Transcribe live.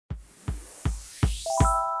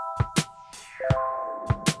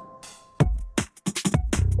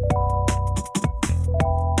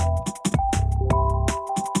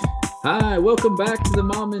welcome back to the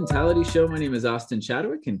Mom Mentality Show. My name is Austin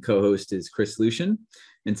Chadwick and co-host is Chris Lucian.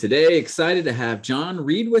 And today, excited to have John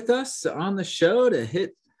Reid with us on the show to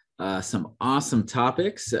hit some awesome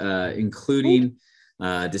topics, including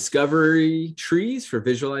discovery trees for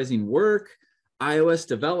visualizing work, iOS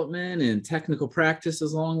development and technical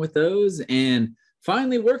practices along with those, and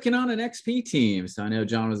finally working on an XP team. So I know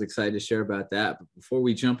John was excited to share about that. But before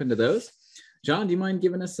we jump into those, John, do you mind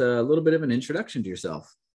giving us a little bit of an introduction to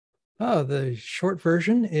yourself? Oh, the short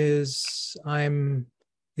version is I'm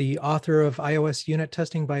the author of iOS unit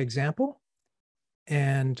testing by example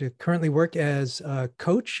and currently work as a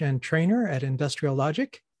coach and trainer at Industrial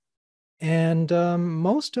Logic. And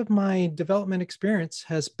most of my development experience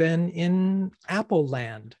has been in Apple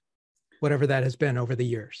land, whatever that has been over the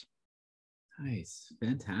years. Nice.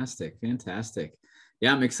 Fantastic. Fantastic.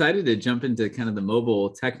 Yeah, I'm excited to jump into kind of the mobile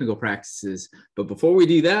technical practices. But before we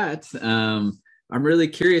do that, I'm really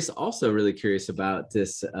curious about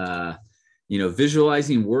this,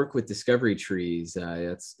 visualizing work with discovery trees.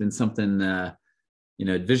 It's been something,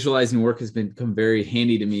 visualizing work has become very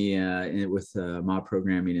handy to me with mob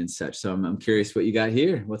programming and such. So I'm curious what you got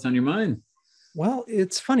here. What's on your mind? Well,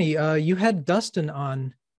 it's funny. You had Dustin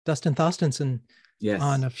Thostenson Yes.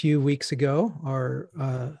 on a few weeks ago,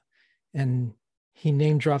 and he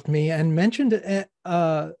name dropped me and mentioned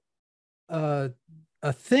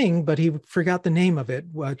a thing, but he forgot the name of it,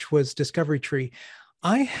 which was Discovery Tree.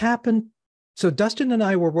 So Dustin and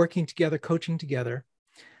I were working together, coaching together.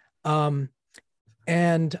 And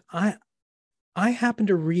I happened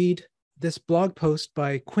to read this blog post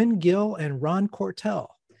by Quinn Gill and Ron Cortell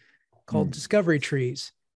called Discovery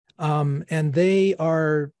Trees. And they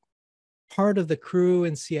are part of the crew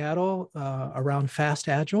in Seattle around Fast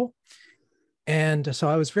Agile. And so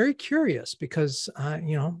I was very curious because,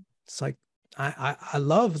 it's like, I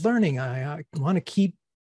love learning. I want to keep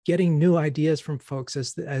getting new ideas from folks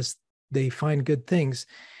as they find good things.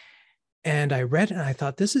 And I read it and I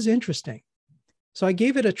thought, this is interesting. So I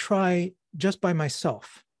gave it a try just by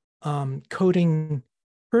myself, coding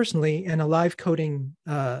personally in a live coding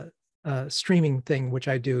streaming thing, which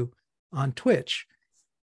I do on Twitch.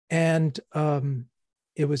 And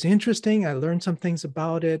it was interesting. I learned some things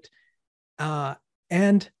about it.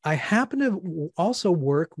 And I happen to also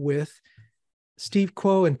work with Steve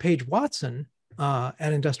Kuo and Paige Watson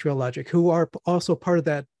at Industrial Logic, who are also part of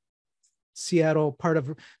that Seattle, part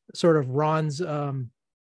of sort of Ron's,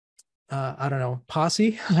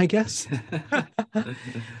 posse, I guess.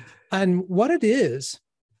 And what it is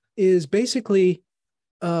basically,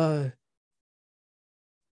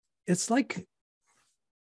 it's like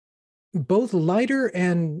both lighter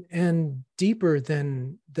and deeper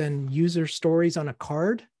than user stories on a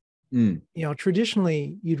card.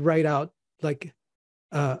 Traditionally you'd write out like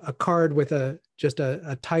a card with just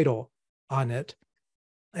a title on it,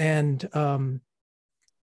 and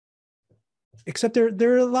except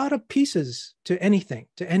there are a lot of pieces to anything,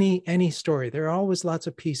 to any story. There are always lots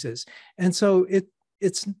of pieces, and so it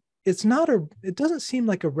doesn't seem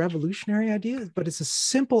like a revolutionary idea, but it's a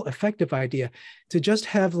simple, effective idea to just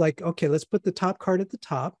have like, okay, let's put the top card at the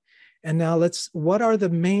top, and now what are the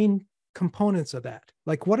main components of that?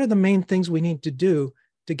 Like, what are the main things we need to do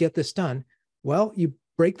to get this done? Well, you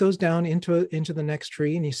break those down into the next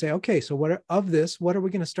tree, and you say, okay, so what are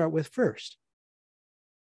we going to start with first?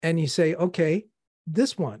 And you say, okay,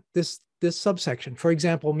 this subsection, for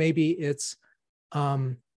example, maybe it's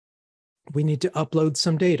we need to upload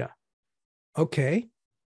some data. Okay,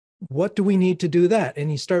 what do we need to do that?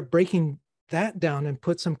 And you start breaking that down and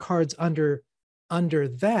put some cards under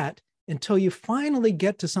that until you finally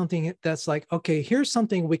get to something that's like, okay, here's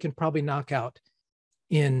something we can probably knock out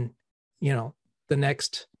in the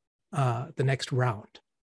next round.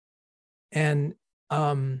 And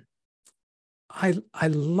I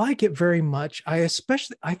like it very much. I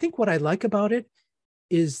think what I like about it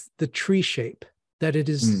is the tree shape, that it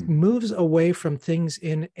moves away from things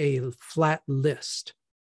in a flat list.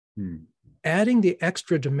 Adding the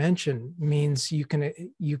extra dimension means you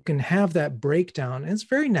can have that breakdown, and it's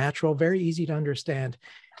very natural, very easy to understand.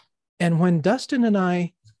 And when Dustin and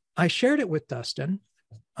I shared it with Dustin,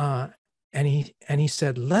 and he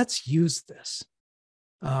said, let's use this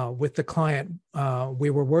with the client we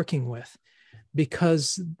were working with,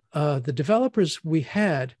 because the developers we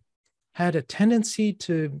had a tendency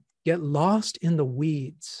to get lost in the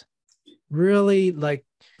weeds, really like,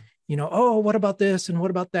 oh, what about this and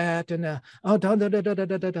what about that, and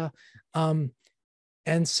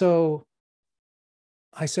and so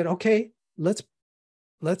I said, okay, let's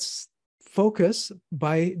focus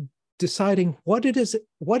by deciding what it is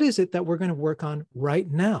that we're going to work on right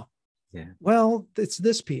now. Yeah. Well, it's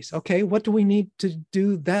this piece. Okay, what do we need to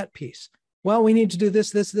do that piece? Well, we need to do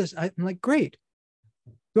this. I'm like, great.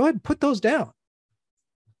 Go ahead and put those down.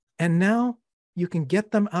 And now you can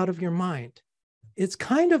get them out of your mind. It's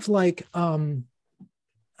kind of like, I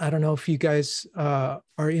don't know if you guys are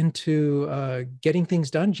into getting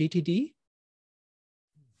things done, GTD.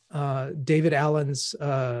 David Allen's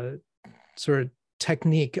sort of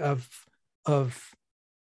technique of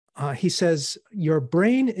he says your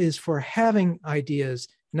brain is for having ideas,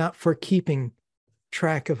 not for keeping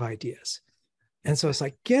track of ideas. And so it's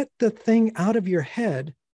like, get the thing out of your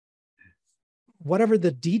head, whatever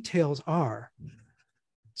the details are,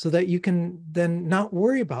 so that you can then not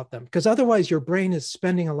worry about them. Because otherwise your brain is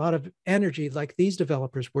spending a lot of energy, like these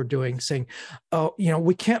developers were doing, saying, oh,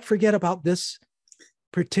 we can't forget about this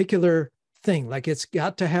particular thing. Like it's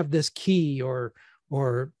got to have this key or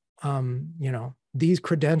these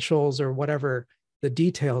credentials or whatever the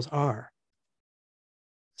details are.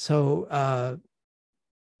 So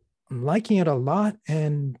I'm liking it a lot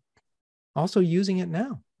and also using it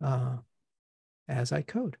now as I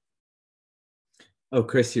code. Oh,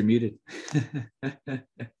 Chris, you're muted.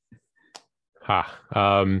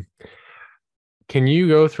 Can you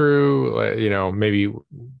go through, maybe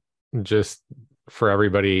just for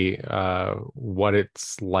everybody, what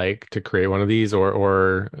it's like to create one of these,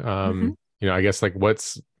 or I guess like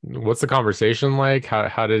what's the conversation like?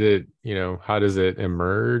 How did it, how does it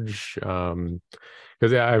emerge?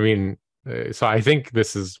 Because I mean, so I think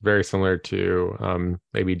this is very similar to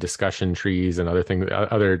maybe discussion trees and other things,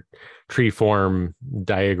 other tree form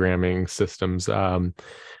diagramming systems.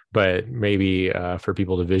 But maybe for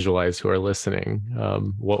people to visualize who are listening,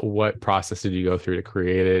 what process did you go through to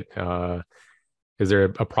create it? Is there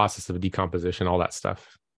a process of decomposition, all that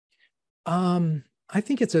stuff? I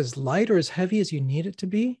think it's as light or as heavy as you need it to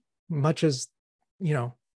be, much as,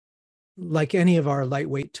 like any of our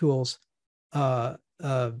lightweight tools,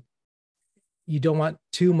 you don't want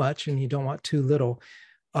too much and you don't want too little.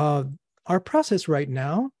 Our process right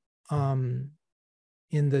now, in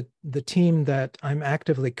the team that I'm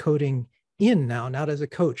actively coding in now, not as a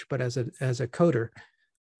coach, but as a coder,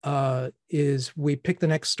 is we pick the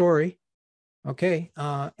next story. Okay.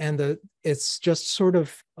 And it's just sort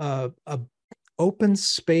of a open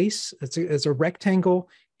space. It's a rectangle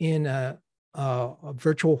in a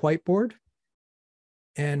virtual whiteboard.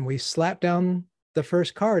 And we slap down the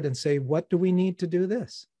first card and say, what do we need to do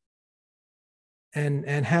this? And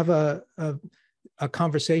have a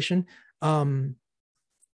conversation.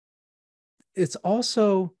 It's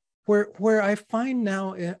also where I find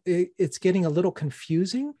now it's getting a little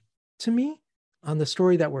confusing to me on the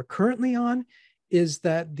story that we're currently on, is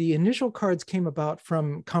that the initial cards came about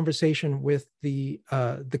from conversation with the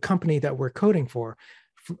company that we're coding for.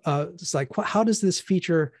 It's like, how does this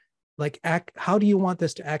feature how do you want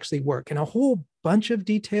this to actually work? And a whole bunch of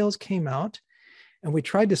details came out, and we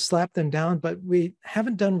tried to slap them down, but we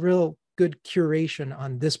haven't done real good curation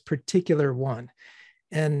on this particular one.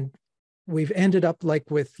 And we've ended up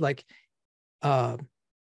with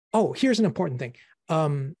here's an important thing.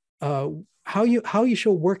 How you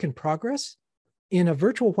show work in progress in a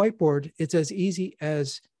virtual whiteboard. It's as easy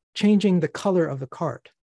as changing the color of the card.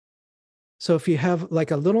 So if you have like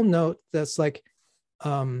a little note that's like,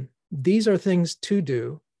 these are things to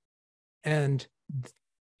do, and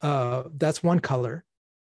that's one color,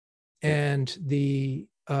 and the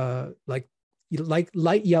like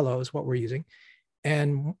light yellow is what we're using.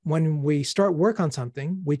 And when we start work on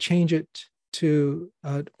something, we change it to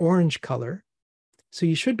an orange color. So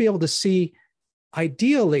you should be able to see,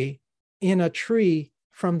 ideally, in a tree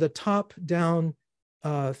from the top down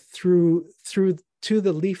through to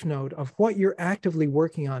the leaf node of what you're actively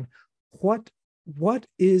working on. What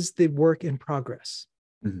is the work in progress?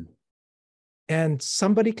 Mm-hmm. And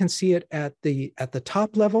somebody can see it at the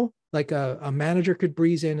top level, like a manager could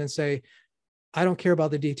breeze in and say, I don't care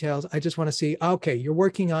about the details. I just want to see, okay, you're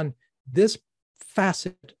working on this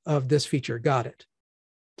facet of this feature. Got it.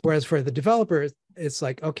 Whereas for the developer, it's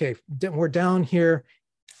like, okay, we're down here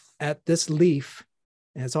at this leaf,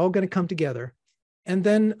 and it's all going to come together. And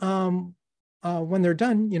then when they're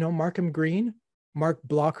done, mark them green, mark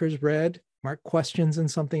blockers red, mark questions and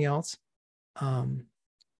something else.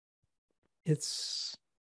 It's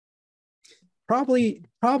probably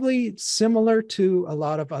similar to a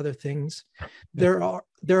lot of other things. There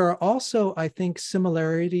are also, I think,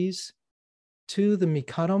 similarities to the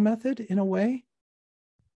Mikado method in a way,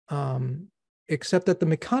 except that the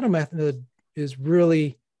Mikado method is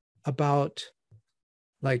really about,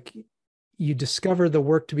 like, you discover the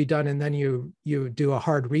work to be done and then you do a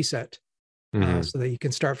hard reset, so that you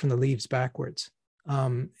can start from the leaves backwards.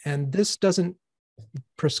 And this doesn't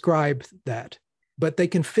prescribe that, but they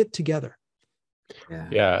can fit together.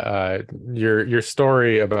 Your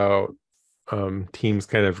story about teams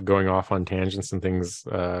kind of going off on tangents and things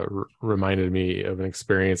reminded me of an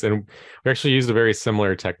experience, and we actually used a very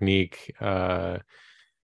similar technique.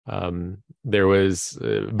 There was,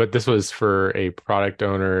 but this was for a product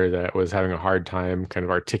owner that was having a hard time kind of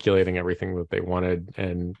articulating everything that they wanted,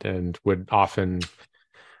 and would often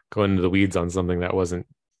go into the weeds on something that wasn't,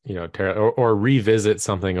 or revisit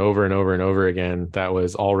something over and over and over again that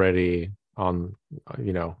was already on,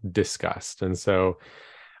 discussed. And so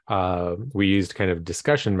we used kind of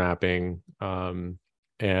discussion mapping, and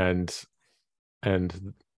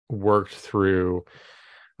worked through,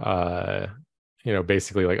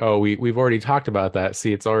 basically like, oh, we've already talked about that.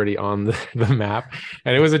 See, it's already on the map.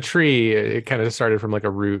 And it was a tree. It kind of started from like a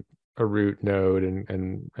root node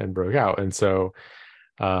and broke out. And so,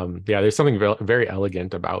 there's something very, very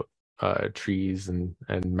elegant about trees and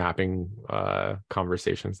mapping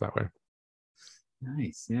conversations that way.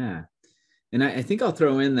 Nice. Yeah. And I think I'll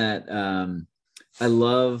throw in that I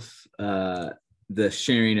love the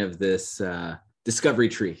sharing of this discovery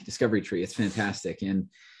tree. It's fantastic. And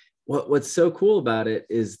what's so cool about it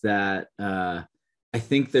is that I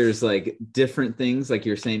think there's like different things, like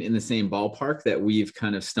you're saying, in the same ballpark that we've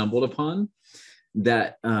kind of stumbled upon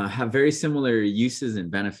that have very similar uses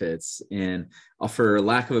and benefits. And for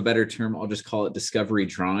lack of a better term, I'll just call it discovery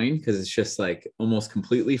drawing, because it's just like almost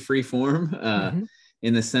completely free form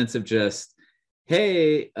in the sense of just,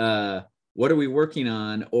 hey, what are we working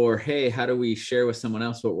on? Or, hey, how do we share with someone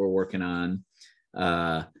else what we're working on?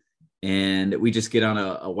 And we just get on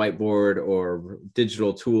a whiteboard or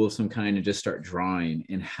digital tool of some kind and just start drawing,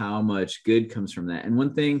 and how much good comes from that. And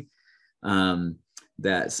one thing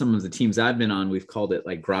that some of the teams I've been on, we've called it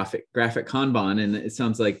like graphic Kanban. And it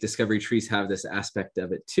sounds like discovery trees have this aspect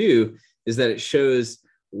of it too, is that it shows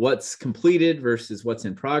what's completed versus what's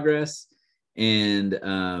in progress. And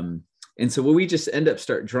so we just end up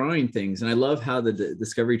start drawing things. And I love how the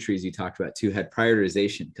discovery trees you talked about too had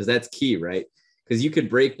prioritization, because that's key, right? Because you could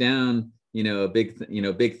break down, a big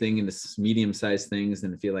thing into medium-sized things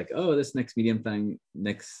and feel like, oh, this next medium-sized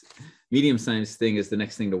thing is the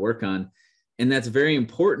next thing to work on. And that's very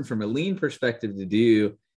important from a lean perspective to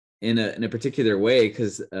do in a particular way,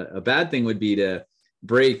 because a bad thing would be to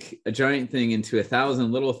break a giant thing into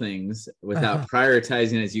 1,000 little things without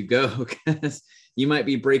prioritizing as you go, because you might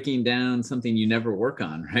be breaking down something you never work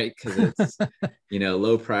on, right? Because it's,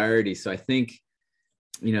 low priority. So I think,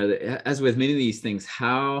 as with many of these things,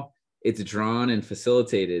 how it's drawn and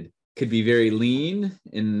facilitated could be very lean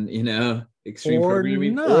and, extreme or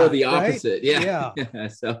programming, not, or the opposite. Right? Yeah.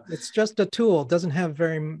 So it's just a tool. It doesn't have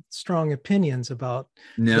very strong opinions about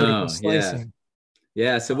vertical slicing.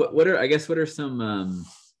 Yeah. So what are some,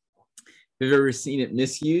 have you ever seen it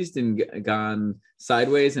misused and gone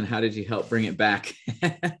sideways, and how did you help bring it back?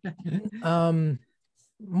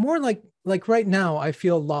 More like right now, I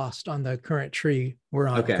feel lost on the current tree we're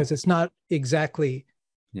on, because it's not exactly,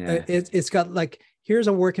 it's got like, here's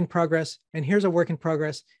a work in progress, and here's a work in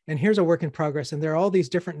progress, and here's a work in progress. And there are all these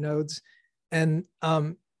different nodes. And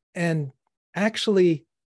actually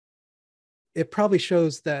it probably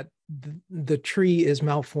shows that the tree is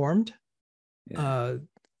malformed. And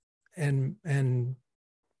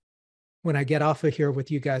when I get off of here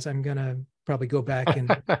with you guys, I'm going to probably go back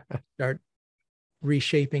and start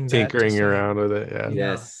reshaping that, tinkering around with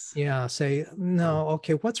it. Say, no,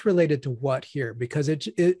 okay, what's related to what here? Because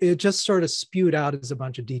it just sort of spewed out as a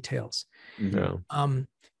bunch of details.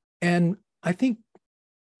 And I think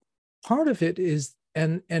part of it is,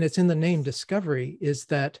 and it's in the name discovery, is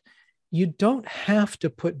that you don't have to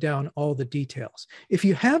put down all the details. If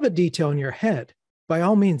you have a detail in your head, by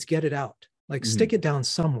all means get it out, like stick it down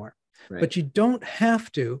somewhere. But you don't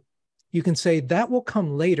have to. You can say that will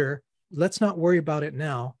come later. Let's not worry about it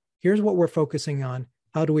now. Here's what we're focusing on.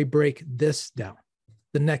 How do we break this down?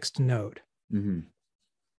 The next node.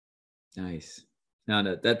 Nice.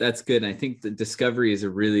 No, that's good. And I think the discovery is a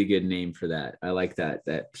really good name for that. I like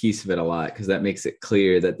that piece of it a lot, because that makes it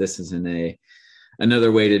clear that this isn't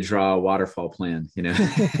another way to draw a waterfall plan,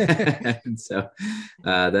 And so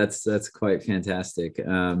that's quite fantastic.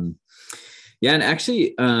 And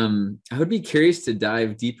actually, I would be curious to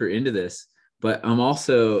dive deeper into this, but I'm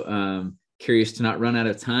also curious to not run out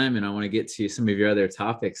of time, and I want to get to some of your other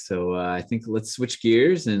topics. So I think let's switch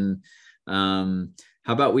gears, and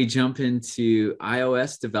how about we jump into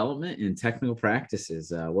iOS development and technical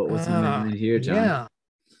practices? What's on your mind here, John? Yeah.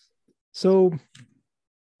 So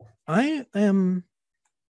I am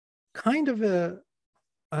kind of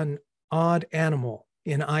an odd animal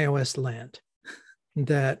in iOS land.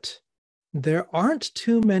 that there aren't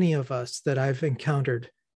too many of us that I've encountered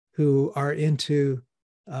who are into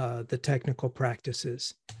the technical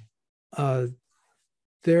practices.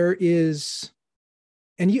 There is,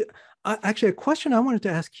 and you actually a question I wanted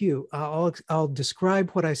to ask you. I'll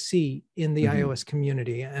describe what I see in the iOS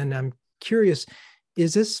community, and I'm curious: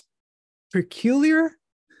 is this peculiar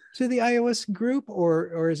to the iOS group,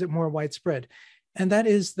 or is it more widespread? And that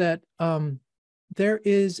is that there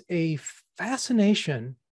is a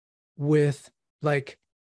fascination with like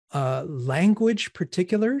language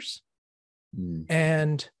particulars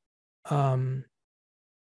and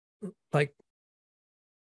like,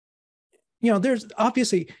 there's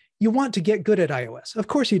obviously you want to get good at iOS, of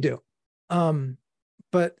course you do,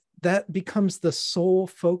 but that becomes the sole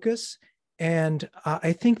focus. And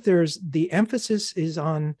I think there's the emphasis is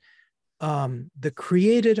on the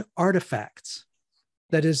created artifacts,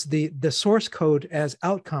 that is the source code as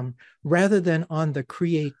outcome, rather than on the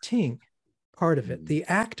creating part of it. The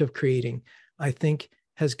act of creating, I think,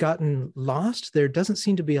 has gotten lost. There doesn't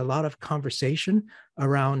seem to be a lot of conversation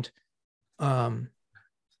around,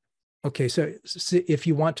 okay, so if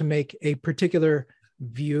you want to make a particular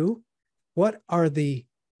view, what are the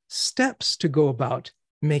steps to go about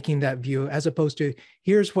making that view, as opposed to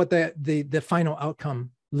here's what the final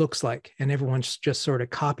outcome looks like, and everyone just sort of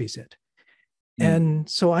copies it. And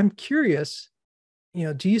so I'm curious,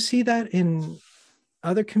 do you see that in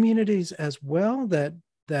other communities as well, that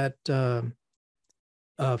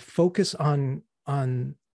focus on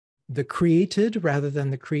the created rather than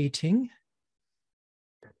the creating?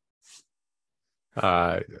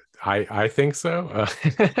 I think so.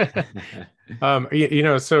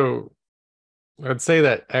 So I'd say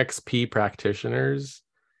that XP practitioners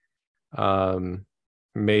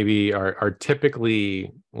maybe are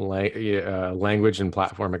typically language and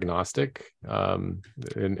platform agnostic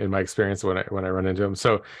in my experience when I run into them.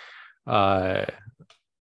 So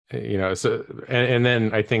and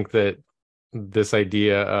then I think that this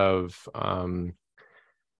idea of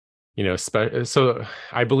so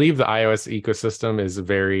I believe the iOS ecosystem is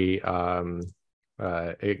very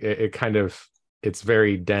it's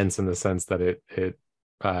very dense in the sense that it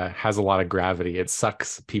has a lot of gravity. It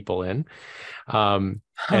sucks people in. And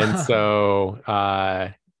so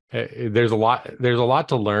there's a lot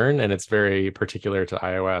to learn, and it's very particular to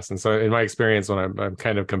iOS. And so in my experience, when I'm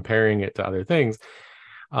kind of comparing it to other things,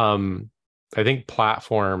 I think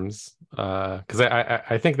platforms, because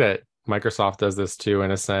I think that Microsoft does this too, in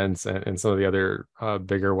a sense, and some of the other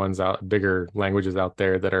bigger languages out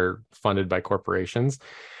there that are funded by corporations,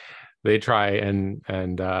 they try and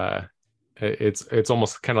it's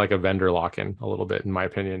almost kind of like a vendor lock-in a little bit, in my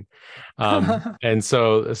opinion. And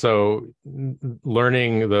so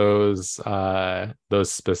learning those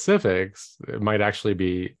specifics, it might actually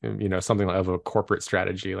be, something of a corporate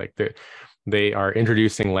strategy. Like they are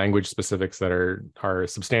introducing language specifics that are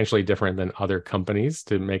substantially different than other companies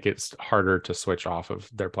to make it harder to switch off of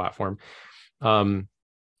their platform. And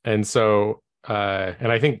so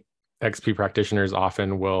and I think XP practitioners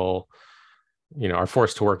often will, are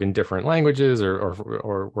forced to work in different languages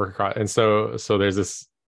or work across. And so there's this,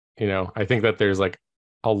 I think that there's like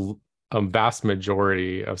a vast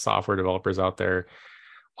majority of software developers out there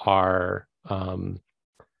are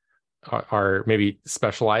maybe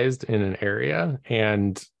specialized in an area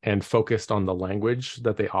and focused on the language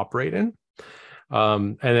that they operate in.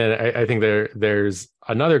 And then I think there's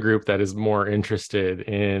another group that is more interested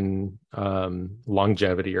in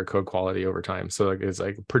longevity or code quality over time. So it's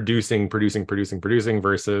like producing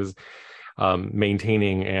versus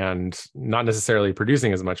maintaining, and not necessarily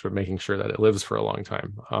producing as much, but making sure that it lives for a long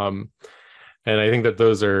time. And I think that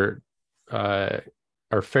those are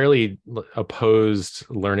fairly opposed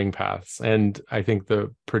learning paths. And I think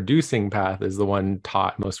the producing path is the one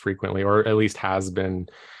taught most frequently, or at least has been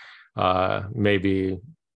maybe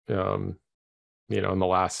in the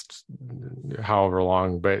last however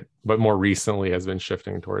long, but more recently has been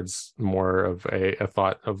shifting towards more of a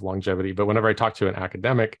thought of longevity. But whenever I talk to an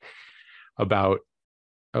academic about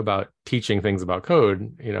teaching things about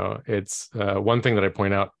code, it's one thing that I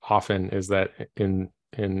point out often is that in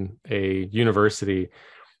a university,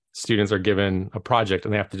 students are given a project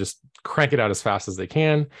and they have to just crank it out as fast as they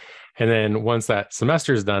can. And then once that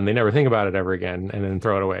semester is done, they never think about it ever again, and then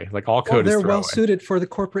throw it away. Like all code is they're well suited for the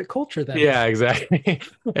corporate culture then. Yeah, exactly.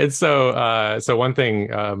 And so one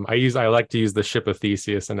thing I like to use the ship of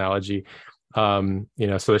Theseus analogy. So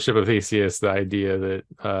the ship of Theseus, the idea that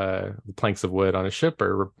the planks of wood on a ship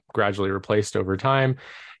are gradually replaced over time,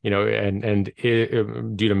 and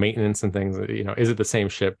due to maintenance and things, is it the same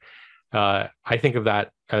ship? I think of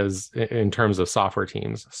that as in terms of software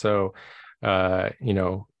teams. So you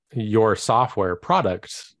know, your software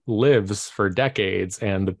product lives for decades,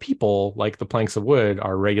 and the people, like the planks of wood,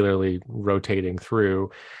 are regularly rotating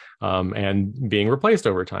through and being replaced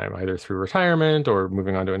over time, either through retirement or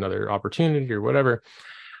moving on to another opportunity or whatever.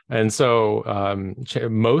 And so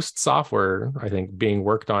most software, I think, being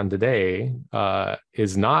worked on today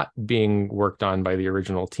is not being worked on by the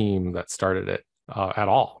original team that started it at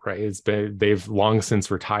all, right? They've long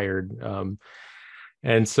since retired.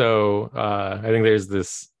 And so I think there's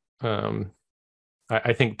this,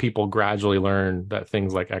 I think people gradually learn that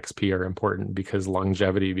things like XP are important because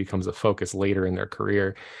longevity becomes a focus later in their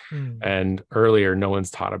career. And earlier, no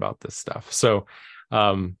one's taught about this stuff. So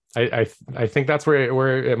I think that's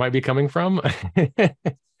where it might be coming from. That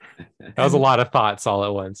was a lot of thoughts all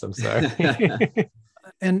at once. I'm sorry.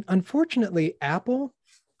 And unfortunately, Apple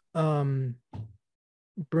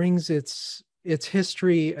brings its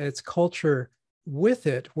history, its culture with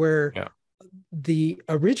it, where the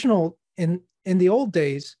original in the old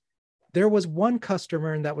days, there was one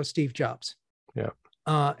customer, and that was Steve Jobs. Yeah.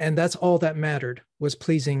 And that's all that mattered, was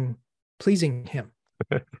pleasing him.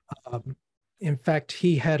 In fact,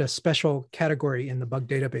 he had a special category in the bug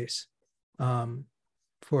database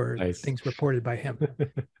for things reported by him.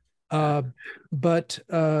 But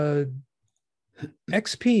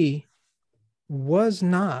XP was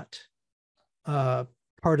not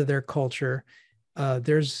part of their culture.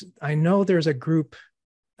 I know there's a group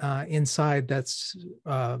inside that's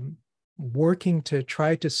working to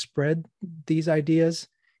try to spread these ideas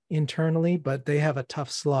internally, but they have a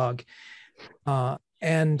tough slog.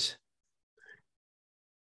 And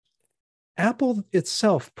Apple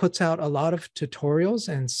itself puts out a lot of tutorials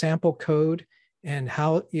and sample code, and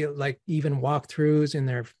how, like even walkthroughs in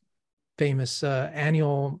their famous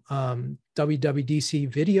annual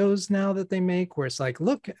WWDC videos now that they make, where it's like,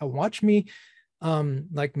 look, watch me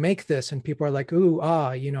like make this, and people are like, ooh,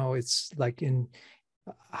 it's like in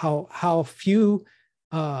how few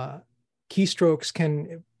keystrokes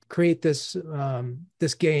can create this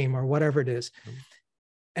this game or whatever it is,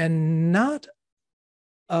 and not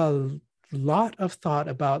a lot of thought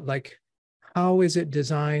about like, how is it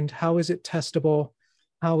designed, how is it testable,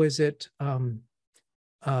 how is it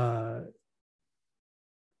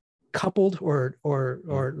coupled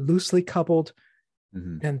or loosely coupled,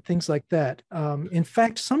 and things like that. In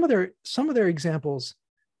fact, some of their examples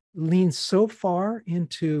lean so far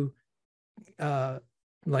into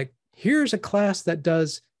like, here's a class that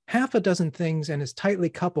does half a dozen things and is tightly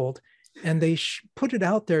coupled, and they put it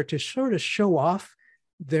out there to sort of show off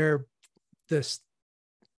the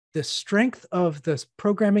strength of this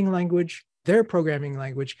programming language, their programming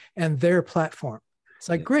language, and their platform. It's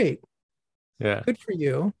like, great, good for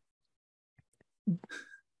you.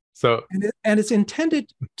 So, and it's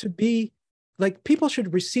intended to be like, people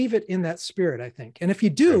should receive it in that spirit, I think. And if you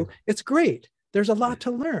do, it's great. There's a lot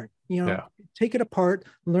to learn. Take it apart,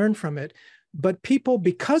 learn from it. But people,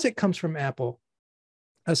 because it comes from Apple,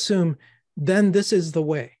 assume then this is the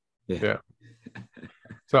way. Yeah.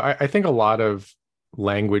 So I think a lot of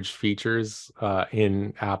language features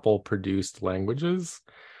in Apple produced languages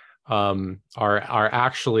are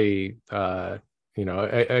actually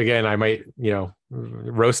again, I might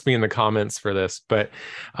roast me in the comments for this, but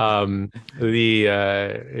I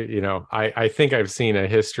think I've seen a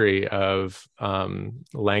history of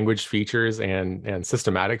language features and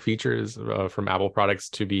systematic features from Apple products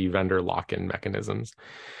to be vendor lock-in mechanisms.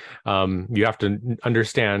 You have to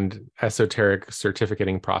understand esoteric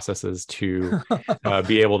certificating processes to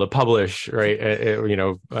be able to publish, right?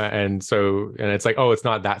 And it's like, oh, it's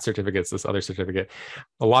not that certificate, it's this other certificate.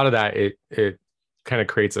 A lot of that, it kind of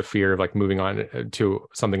creates a fear of like moving on to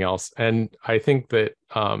something else. And I think that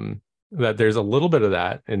that there's a little bit of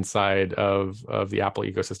that inside of the Apple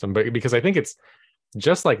ecosystem, but because I think it's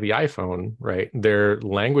just like the iPhone, right? Their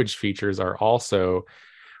language features are also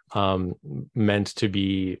meant to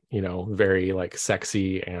be, very like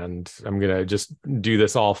sexy, and I'm gonna just do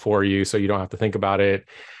this all for you so you don't have to think about it.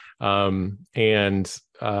 And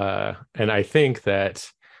I think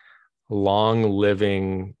that long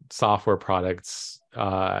living software products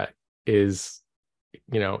is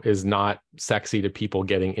not sexy to people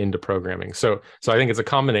getting into programming. So I think it's a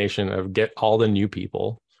combination of get all the new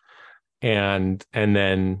people and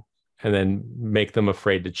then make them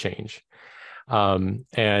afraid to change.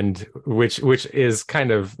 And which is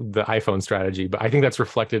kind of the iPhone strategy, but I think that's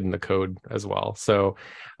reflected in the code as well. So,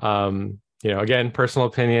 again, personal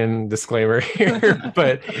opinion disclaimer here,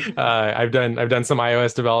 but I've done some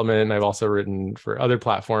iOS development, and I've also written for other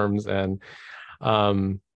platforms, and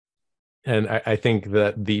I think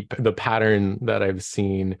that the pattern that I've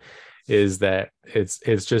seen is that it's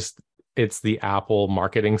just it's the Apple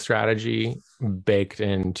marketing strategy baked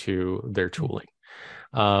into their tooling.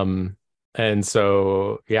 And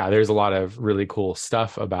so, yeah, there's a lot of really cool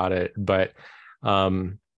stuff about it, but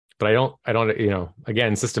I don't,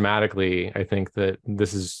 again, systematically, I think that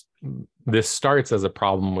this starts as a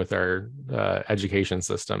problem with our education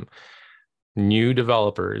system. New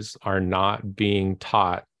developers are not being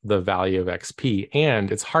taught the value of XP,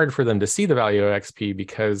 and it's hard for them to see the value of XP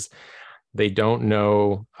because they don't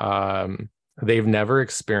know, they've never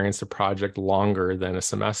experienced a project longer than a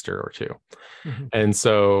semester or two. Mm-hmm. And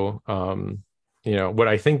so, what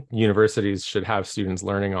I think universities should have students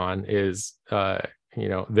learning on is,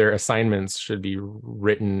 their assignments should be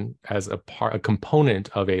written as a component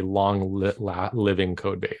of a long living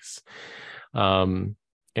code base. And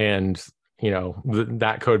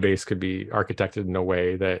that code base could be architected in a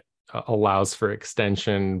way that allows for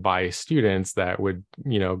extension by students that would,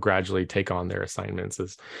 gradually take on their assignments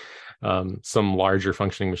as some larger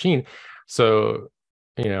functioning machine. So,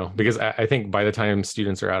 because I think by the time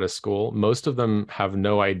students are out of school, most of them have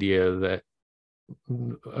no idea that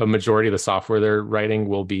a majority of the software they're writing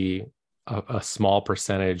will be a small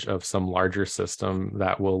percentage of some larger system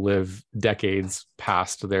that will live decades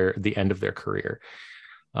past the end of their career.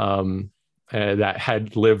 That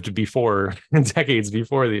had lived before decades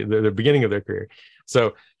before the beginning of their career.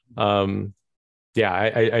 So, I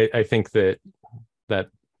think that the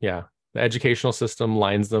educational system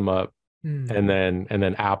lines them up, and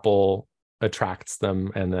then Apple attracts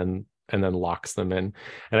them, and then locks them in.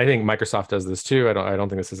 And I think Microsoft does this too. I don't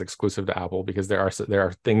think this is exclusive to Apple, because there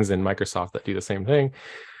are things in Microsoft that do the same thing.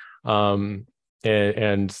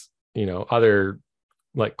 And other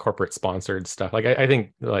like corporate sponsored stuff. Like I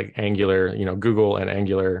think like Angular, Google and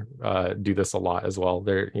Angular do this a lot as well.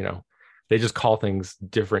 They just call things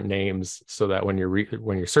different names so that when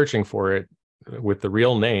you're searching for it with the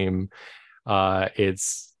real name,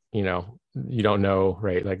 it's, you don't know,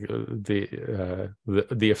 right? Like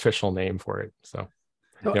the official name for it. So,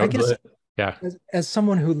 I guess, as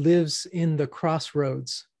someone who lives in the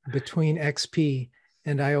crossroads between XP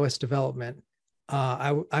and iOS development,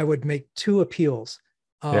 I would make two appeals.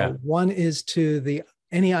 One is to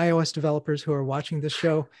any iOS developers who are watching this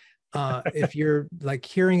show. If you're like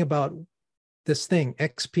hearing about this thing,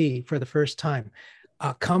 XP, for the first time,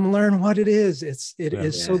 come learn what it is. It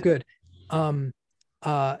is so good.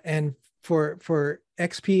 And for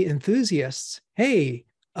XP enthusiasts, hey,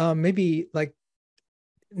 maybe like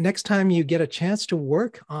next time you get a chance to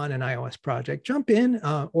work on an iOS project, jump in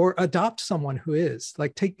or adopt someone who is,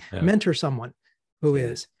 like mentor someone who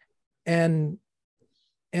is. And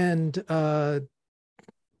I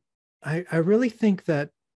really think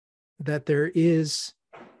that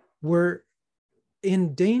we're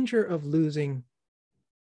in danger of losing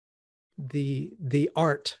the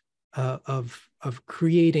art of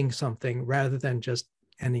creating something, rather than just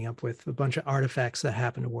ending up with a bunch of artifacts that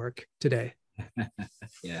happen to work today.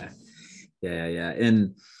 Yeah.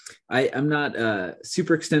 And I'm not a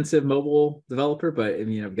super extensive mobile developer, but I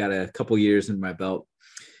mean, I've got a couple years in my belt.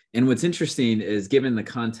 And what's interesting is, given the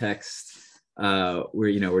context,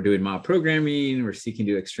 we're doing mob programming, we're seeking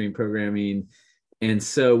to do extreme programming. And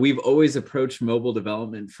so we've always approached mobile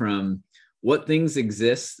development from what things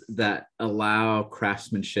exist that allow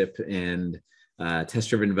craftsmanship and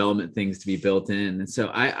test-driven development things to be built in. And so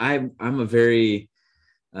I'm a very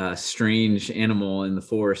strange animal in the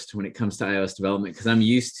forest when it comes to iOS development, because I'm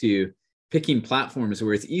used to picking platforms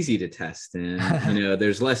where it's easy to test, and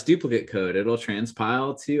there's less duplicate code. It'll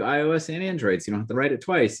transpile to iOS and Android, so you don't have to write it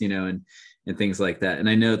twice, and things like that. And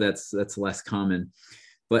I know that's less common,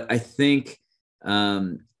 but I think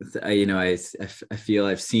I feel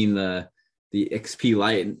I've seen the XP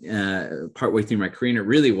Lite partway through my career, and it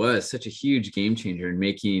really was such a huge game changer in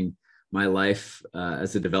making my life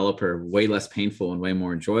as a developer way less painful and way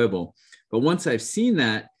more enjoyable. But once I've seen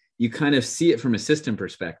that, you kind of see it from a system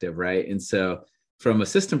perspective, right? And so from a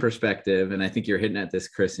system perspective, and I think you're hitting at this,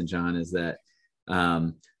 Chris and John, is that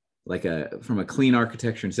from a clean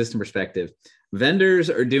architecture and system perspective,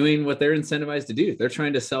 vendors are doing what they're incentivized to do. They're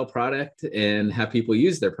trying to sell product and have people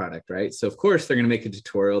use their product, right? So of course they're going to make a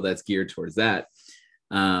tutorial that's geared towards that,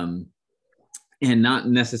 and not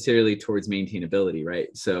necessarily towards maintainability,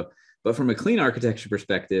 right? So, but from a clean architecture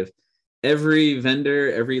perspective, every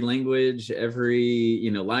vendor, every language, every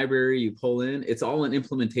library you pull in, it's all an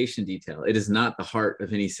implementation detail. It is not the heart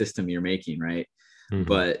of any system you're making, right? Mm-hmm.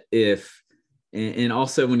 But and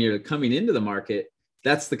also when you're coming into the market,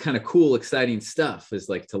 that's the kind of cool, exciting stuff, is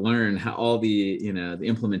like to learn how all the the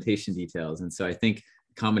implementation details. And so I think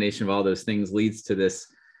a combination of all those things leads to this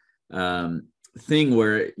thing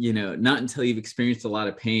where, not until you've experienced a lot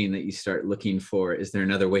of pain that you start looking for, is there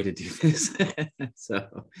another way to do this? So,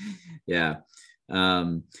 yeah.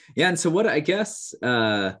 Yeah. And so what, I guess,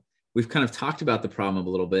 we've kind of talked about the problem a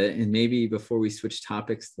little bit, and maybe before we switch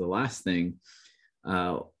topics to the last thing,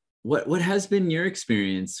 what has been your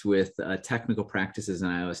experience with technical practices in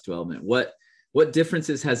iOS development? What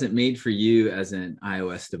differences has it made for you as an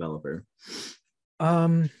iOS developer?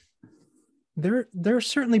 There's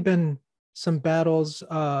certainly been some battles,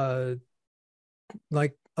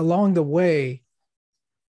 like along the way.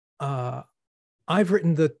 I've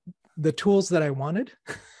written the tools that I wanted.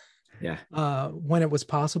 Yeah. When it was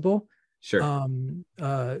possible. Sure.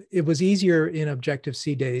 It was easier in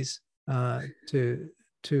Objective-C days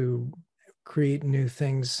to create new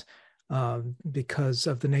things, because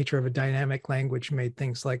of the nature of a dynamic language made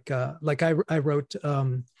things like I wrote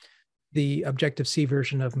the Objective-C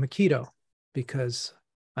version of Mockito because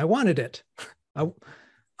I wanted it.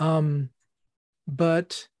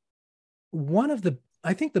 But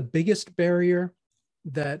I think the biggest barrier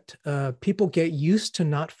that people get used to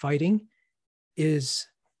not fighting is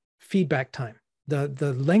feedback time.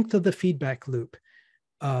 The length of the feedback loop.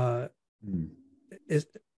 Is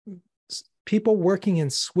people working in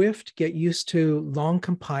Swift get used to long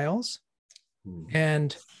compiles,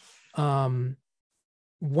 and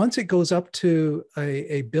once it goes up to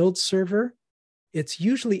a build server, it's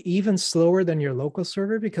usually even slower than your local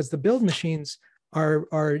server, because the build machines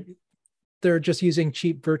they're just using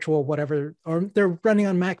cheap virtual whatever, or they're running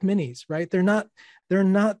on Mac Minis, right? They're not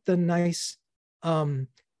the nice M1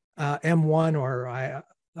 or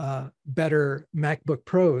better MacBook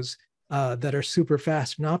Pros that are super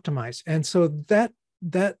fast and optimized. And so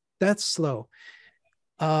that's slow.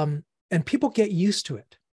 And people get used to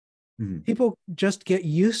it. Mm-hmm. People just get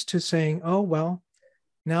used to saying, oh, well,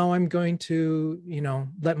 now I'm going to,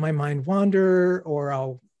 let my mind wander, or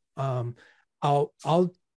I'll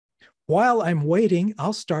while I'm waiting,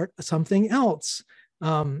 I'll start something else,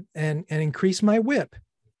 and increase my whip.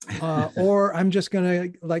 Or I'm just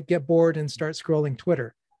going to get bored and start scrolling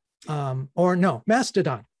Twitter. Or no,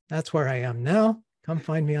 Mastodon. That's where I am now. Come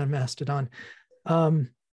find me on Mastodon.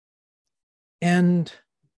 And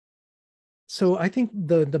so I think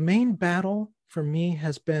the main battle for me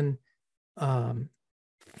has been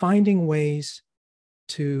finding ways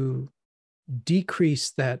to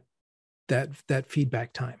decrease that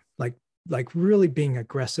feedback time, like really being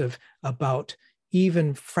aggressive about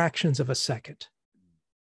even fractions of a second.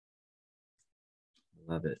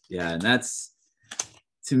 Love it. Yeah. And that's,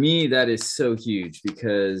 to me, that is so huge,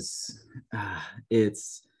 because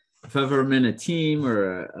it's, if I've ever been a team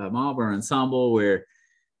or a mob or ensemble where,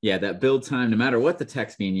 that build time, no matter what the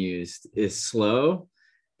tech's being used, is slow,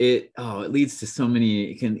 it leads to so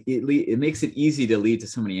many, it makes it easy to lead to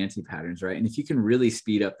so many anti-patterns, right? And if you can really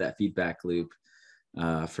speed up that feedback loop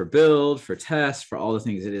for build, for test, for all the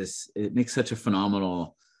things, it makes such a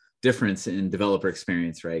phenomenal difference in developer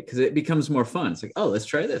experience, right? Because it becomes more fun. It's like, oh, let's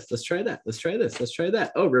try this, let's try that, let's try this, let's try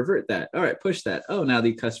that. Oh, revert that. All right, push that. Oh, now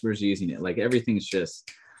the customer's using it. Like everything's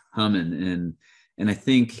just humming. And I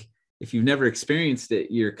think if you've never experienced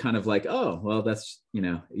it, you're kind of like, oh, well, that's,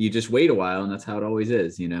 you just wait a while, and that's how it always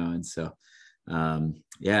is, and so,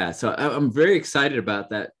 so I'm very excited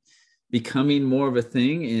about that becoming more of a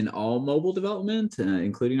thing in all mobile development,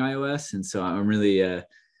 including iOS. And so I'm really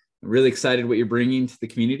excited what you're bringing to the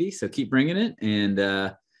community. So keep bringing it. And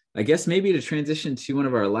I guess maybe to transition to one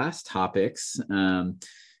of our last topics,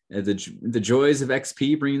 the joys of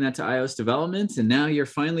XP, bringing that to iOS development. And now you're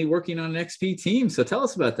finally working on an XP team. So tell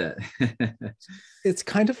us about that. It's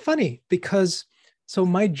kind of funny because, so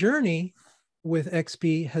my journey with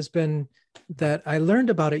XP has been that I learned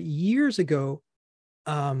about it years ago,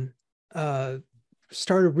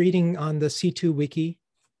 started reading on the C2 wiki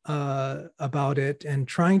about it and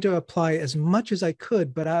trying to apply as much as I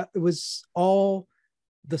could, but it was all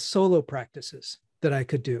the solo practices that I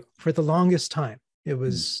could do for the longest time. It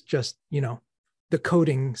was just, the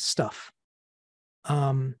coding stuff.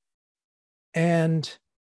 And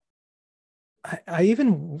I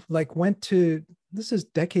even went to, this is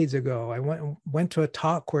decades ago, I went to a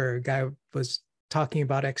talk where a guy was talking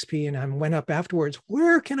about XP, and I went up afterwards,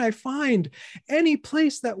 where can I find any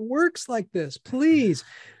place that works like this, please?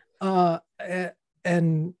 And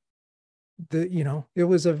it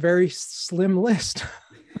was a very slim list.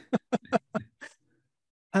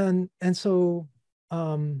 and so,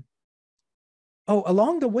 along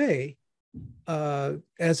the way,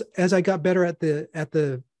 as I got better at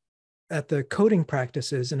the coding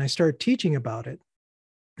practices, and I started teaching about it,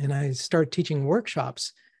 and I started teaching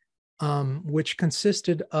workshops, which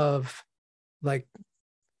consisted of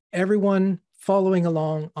everyone following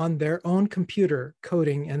along on their own computer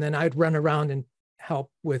coding, and then I'd run around and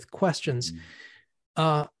help with questions.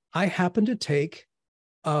 I happened to take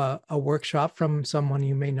a workshop from someone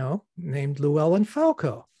you may know named Llewellyn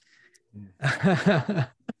Falco.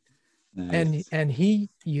 Nice. And he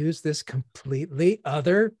used this completely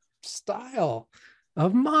other style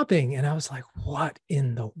of mobbing. And I was like, what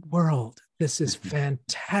in the world? This is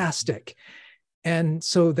fantastic. And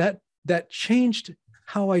so that changed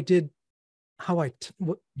how I did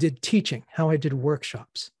teaching, how I did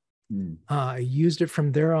workshops. I used it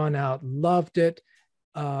from there on out, loved it,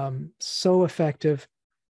 so effective.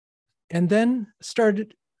 And then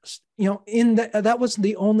started, that was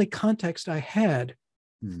the only context I had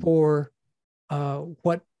for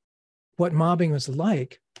what mobbing was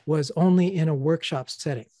like, was only in a workshop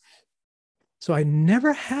setting. So I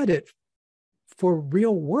never had it for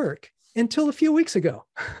real work until a few weeks ago.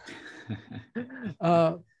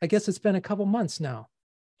 I guess it's been a couple months now.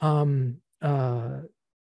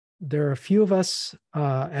 There are a few of us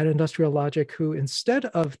at Industrial Logic who, instead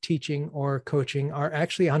of teaching or coaching, are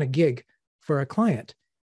actually on a gig for a client.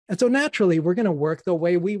 And so naturally, we're going to work the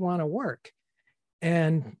way we want to work.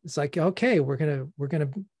 And it's like, okay, we're going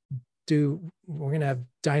to have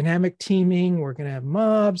dynamic teaming. We're going to have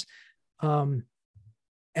mobs. And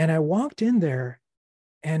I walked in there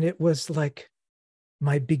and it was like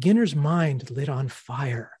my beginner's mind lit on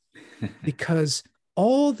fire, because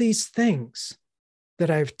all these things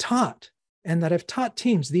that I've taught and that I've taught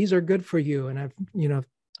teams, these are good for you. And I've,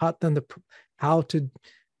 taught them how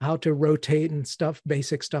to rotate and stuff,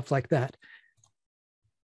 basic stuff like that.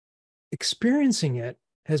 Experiencing it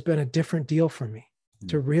has been a different deal for me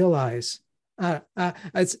to realize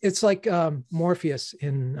it's like Morpheus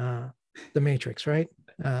in the Matrix, right?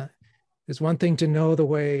 It's one thing to know the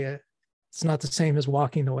way, it's not the same as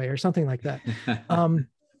walking the way, or something like that. And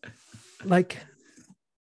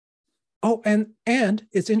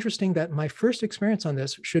it's interesting that my first experience on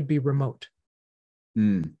this should be remote.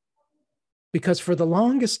 Because for the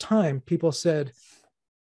longest time, people said,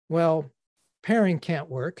 well, pairing can't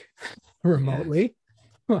work remotely.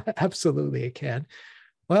 Well, absolutely it can.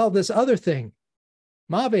 Well, this other thing,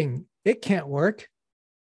 mobbing, it can't work.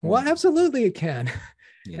 Well, absolutely it can.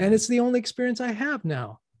 And it's the only experience I have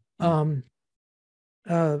now. Part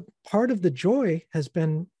of the joy has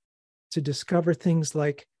been to discover things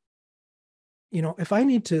like, if I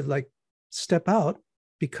need to step out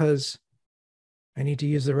because I need to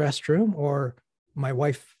use the restroom, or my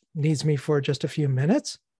wife needs me for just a few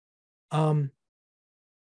minutes, I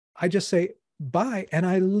just say bye and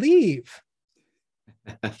I leave.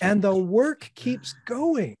 And the work keeps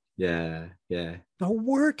going. Yeah. The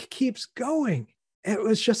work keeps going. It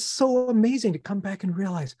was just so amazing to come back and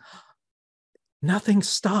realize nothing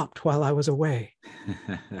stopped while I was away.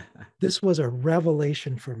 This was a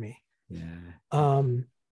revelation for me.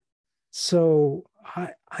 So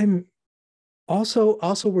I'm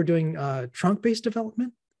also we're doing trunk-based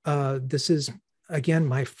development. This is, again,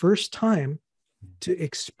 my first time to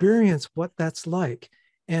experience what that's like.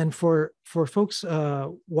 And for folks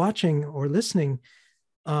watching or listening,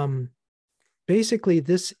 basically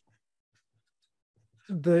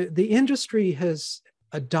the industry has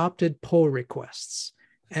adopted pull requests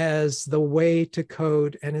as the way to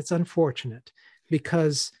code. And it's unfortunate,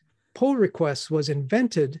 because pull requests was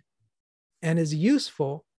invented and is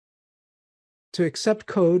useful to accept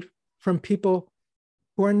code from people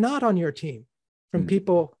who are not on your team, from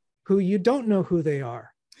people who you don't know who they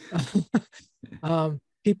are,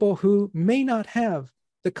 people who may not have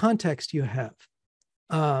the context you have.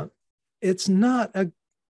 It's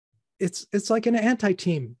like an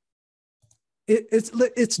anti-team.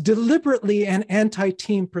 It's deliberately an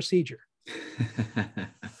anti-team procedure.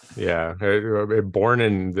 Born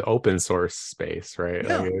in the open source space, right?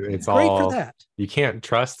 Yeah, It's great all for that. You can't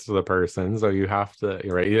trust the person, so you have to,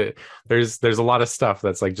 right? There's a lot of stuff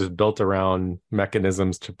that's like just built around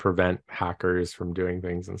mechanisms to prevent hackers from doing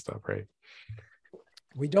things and stuff, right?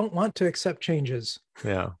 We don't want to accept changes.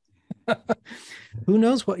 Yeah. Who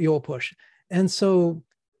knows what you'll push? And so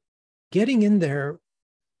getting in there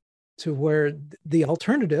to where the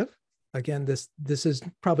alternative, again, this is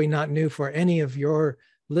probably not new for any of your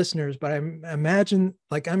listeners, but I imagine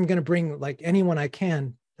I'm going to bring anyone I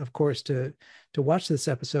can, of course, to watch this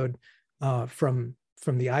episode from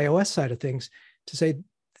the iOS side of things, to say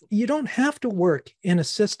you don't have to work in a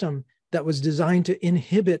system that was designed to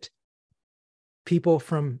inhibit people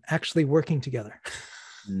from actually working together.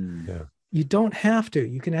 You don't have to.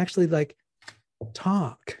 You can actually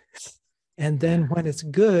talk. And then when it's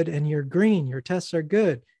good and you're green, your tests are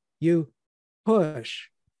good, you push.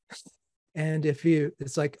 And if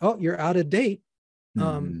it's like, oh, you're out of date,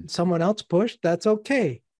 Mhm. someone else pushed, that's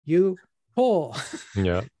okay. You pull.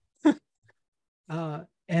 Yeah.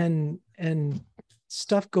 And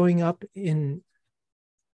stuff going up in,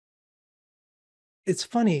 it's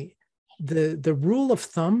funny, the rule of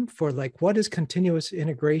thumb for like what is continuous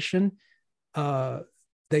integration,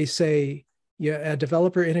 they say, yeah, a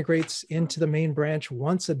developer integrates into the main branch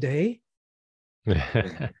once a day.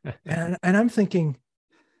 And I'm thinking,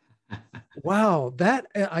 wow, that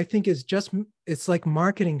I think is just, it's like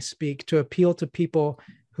marketing speak to appeal to people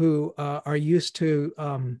who are used to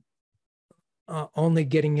only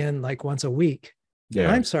getting in like once a week.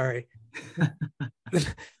 Yeah. I'm sorry.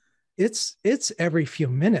 it's every few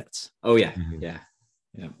minutes. Oh yeah. Mhm. Yeah.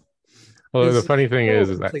 Yeah. Well, the funny thing is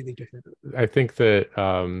completely different. I think that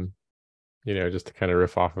just to kind of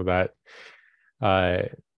riff off of that, uh,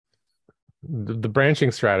 the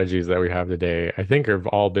branching strategies that we have today, I think, have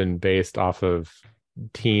all been based off of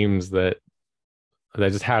teams that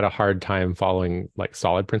just had a hard time following like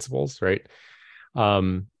solid principles, right?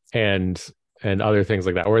 Um, and other things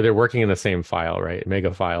like that, where they're working in the same file, right?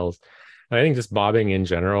 Mega files. And I think just mobbing in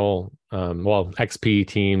general, XP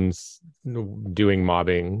teams doing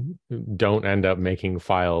mobbing don't end up making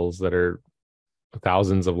files that are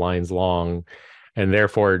thousands of lines long, and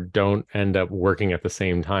therefore don't end up working at the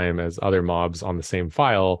same time as other mobs on the same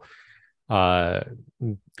file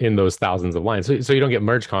in those thousands of lines. So you don't get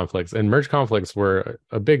merge conflicts. And merge conflicts were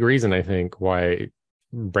a big reason, I think, why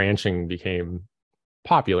branching became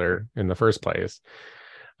popular in the first place.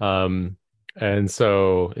 And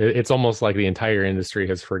so it's almost like the entire industry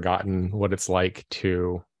has forgotten what it's like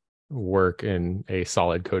to work in a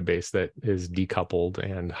solid code base that is decoupled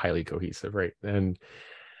and highly cohesive, right? Or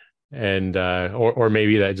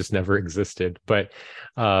maybe that just never existed. But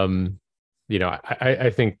I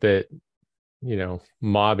think that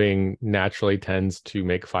mobbing naturally tends to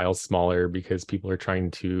make files smaller because people are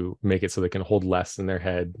trying to make it so they can hold less in their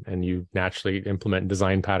head, and you naturally implement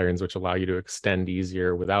design patterns which allow you to extend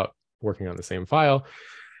easier without working on the same file.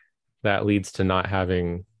 That leads to not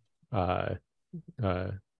having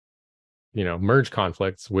merge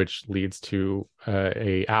conflicts, which leads to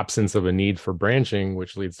a absence of a need for branching,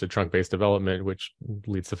 which leads to trunk-based development, which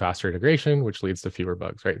leads to faster integration, which leads to fewer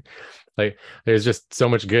bugs, right? Like there's just so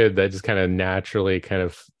much good that just kind of naturally kind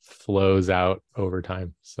of flows out over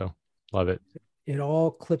time. So love it. It all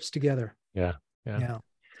clips together. Yeah. Yeah.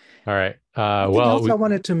 All right. Something else I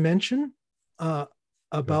wanted to mention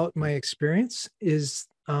about my experience is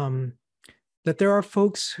that there are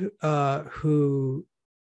folks who,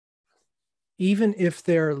 even if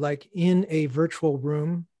they're like in a virtual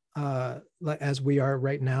room, as we are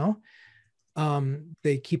right now,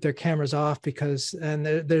 they keep their cameras off because, and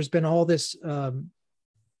there's been all this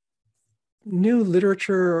new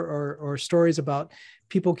literature or stories about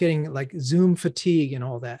people getting like Zoom fatigue and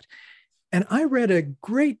all that. And I read a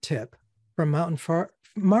great tip from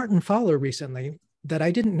Martin Fowler recently that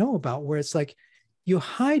I didn't know about, where it's like you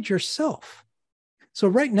hide yourself. So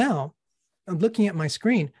right now, I'm looking at my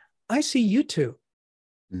screen, I see you two.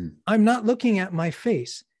 I'm not looking at my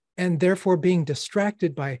face, and therefore being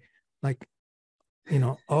distracted by like,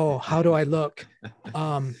 oh, how do I look?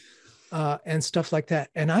 And stuff like that.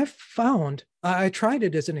 And I tried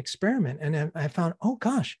it as an experiment, and I found, oh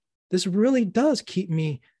gosh, this really does keep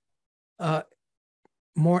me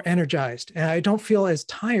more energized, and I don't feel as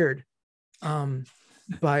tired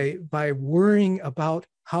by worrying about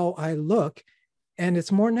how I look, and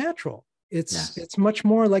it's more natural. It's much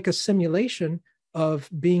more like a simulation of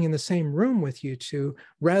being in the same room with you two,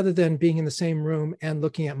 rather than being in the same room and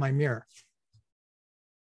looking at my mirror.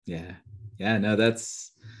 Yeah. No,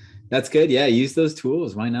 that's good. Yeah, use those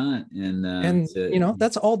tools. Why not? And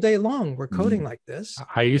that's all day long. We're coding like this.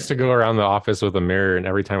 I used to go around the office with a mirror, and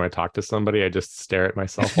every time I talk to somebody, I just stare at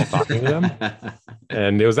myself while talking to them.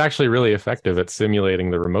 And it was actually really effective at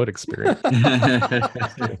simulating the remote experience.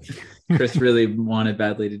 Chris really wanted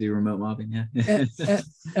badly to do remote mobbing. Yeah.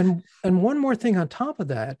 and one more thing on top of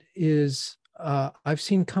that is I've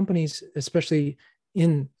seen companies, especially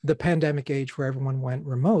in the pandemic age where everyone went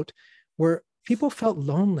remote, where people felt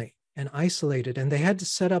lonely and isolated, and they had to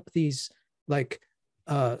set up these like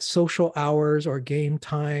social hours or game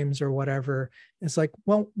times or whatever. It's like,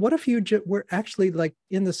 well, what if you were actually like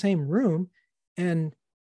in the same room, and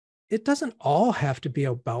it doesn't all have to be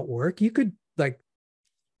about work. You could like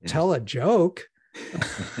tell a joke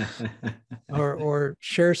or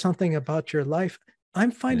share something about your life.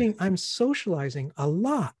 I'm finding I'm socializing a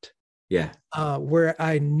lot. Yeah. Where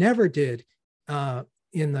I never did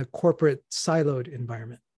in the corporate siloed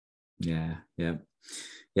environment. Yeah.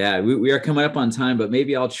 Yeah, we are coming up on time, but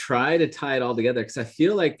maybe I'll try to tie it all together because I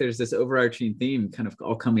feel like there's this overarching theme kind of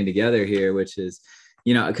all coming together here, which is,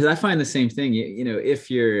 because I find the same thing. If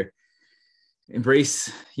you're embrace,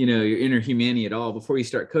 your inner humanity at all before you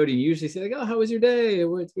start coding, you usually say like, "Oh, how was your day?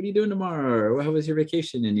 What are you doing tomorrow? Or how was your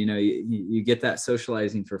vacation?" And you get that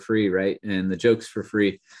socializing for free, right? And the jokes for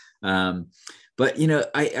free. But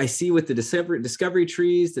I see with the discovery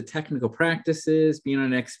trees, the technical practices, being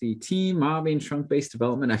on an XP team, mobbing, trunk-based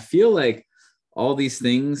development, I feel like all these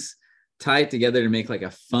things tie it together to make like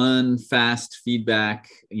a fun, fast feedback,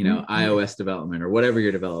 iOS development or whatever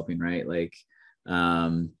you're developing, right? Like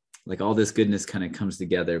all this goodness kind of comes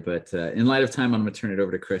together. But in light of time, I'm going to turn it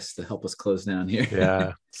over to Chris to help us close down here.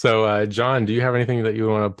 Yeah. So, John, do you have anything that you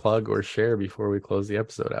want to plug or share before we close the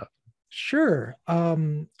episode out? Sure.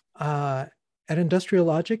 At Industrial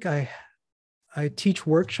Logic, I teach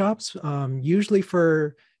workshops, usually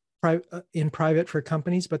in private for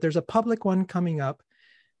companies, but there's a public one coming up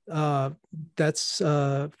that's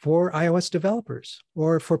for iOS developers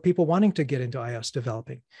or for people wanting to get into iOS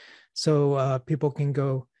developing. So people can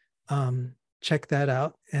go check that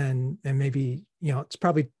out, and maybe it's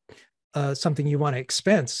probably something you want to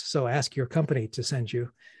expense. So ask your company to send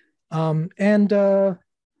you. And on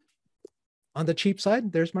the cheap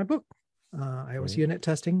side, there's my book. iOS unit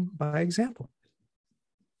testing by example.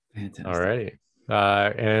 Fantastic. All right.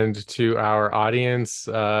 And to our audience,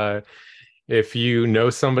 if you know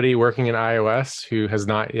somebody working in iOS who has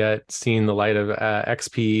not yet seen the light of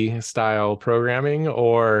XP style programming,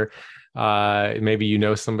 or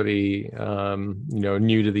maybe somebody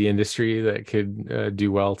new to the industry that could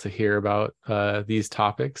do well to hear about these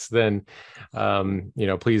topics, then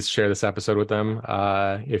please share this episode with them.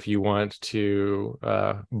 If you want to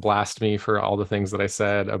blast me for all the things that I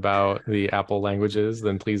said about the Apple languages,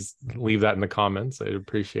 then please leave that in the comments. I'd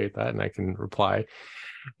appreciate that, and I can reply.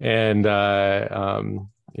 And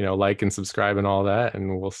like and subscribe and all that,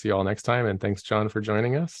 and we'll see you all next time. And thanks, John, for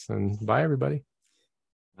joining us, and bye, everybody.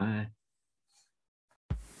 Bye.